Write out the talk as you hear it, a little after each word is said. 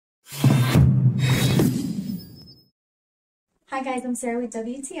Hi guys, I'm Sarah with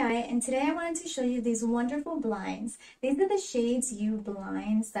WTI, and today I wanted to show you these wonderful blinds. These are the ShadesU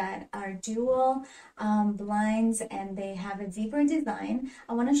blinds that are dual blinds, and they have a zebra design.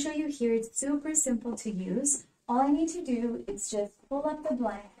 I want to show you here. It's super simple to use. All I need to do is just pull up the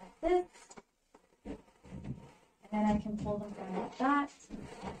blind like this, and then I can pull them down like that.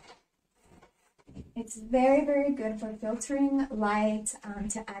 It's very, very good for filtering light,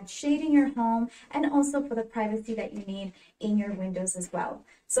 to add shade in your home, and also for the privacy that you need in your windows as well.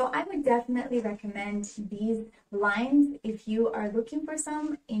 So I would definitely recommend these blinds if you are looking for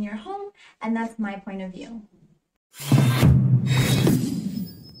some in your home, and that's my point of view.